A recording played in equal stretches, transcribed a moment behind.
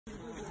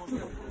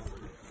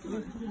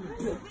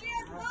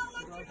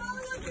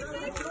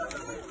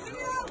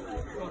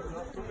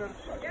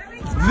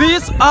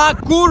These are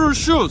KURU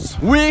shoes.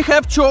 We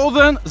have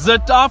chosen the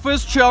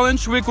toughest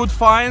challenge we could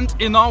find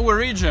in our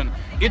region.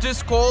 It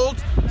is called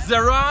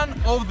the Run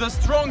of the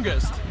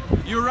Strongest.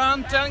 You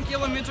run 10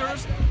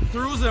 kilometers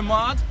through the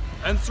mud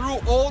and through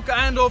all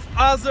kind of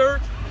other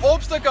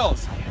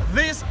obstacles.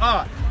 These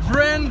are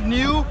brand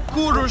new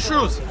KURU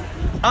shoes,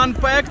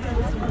 unpacked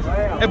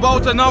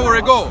about an hour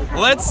ago.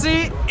 Let's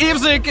see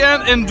if they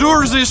can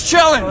endure this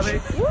challenge.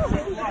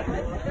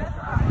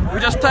 We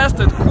just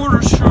tested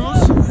KURU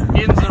shoes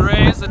in the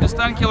race that is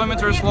 10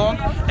 kilometers long,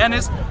 and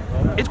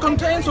it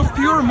contains of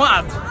pure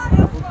mud,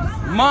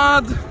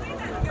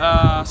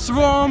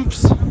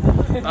 swamps,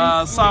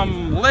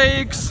 some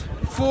lakes,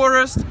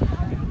 forest.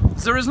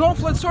 There is no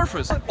flat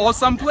surface, or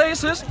some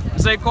places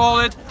they call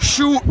it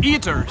shoe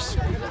eaters.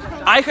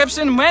 I have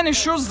seen many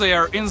shoes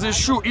there in the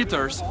shoe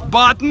eaters,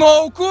 but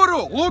no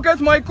KURU. Look at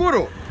my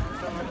KURU.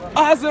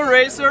 Other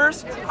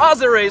racers,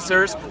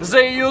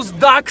 they use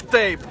duct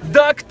tape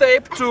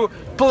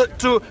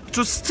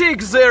to stick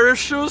their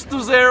shoes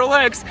to their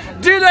legs.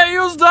 Did I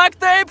use duct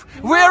tape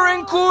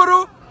wearing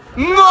KURU?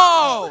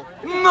 No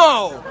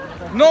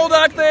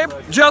duct tape,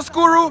 just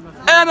KURU,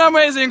 an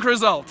amazing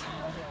result.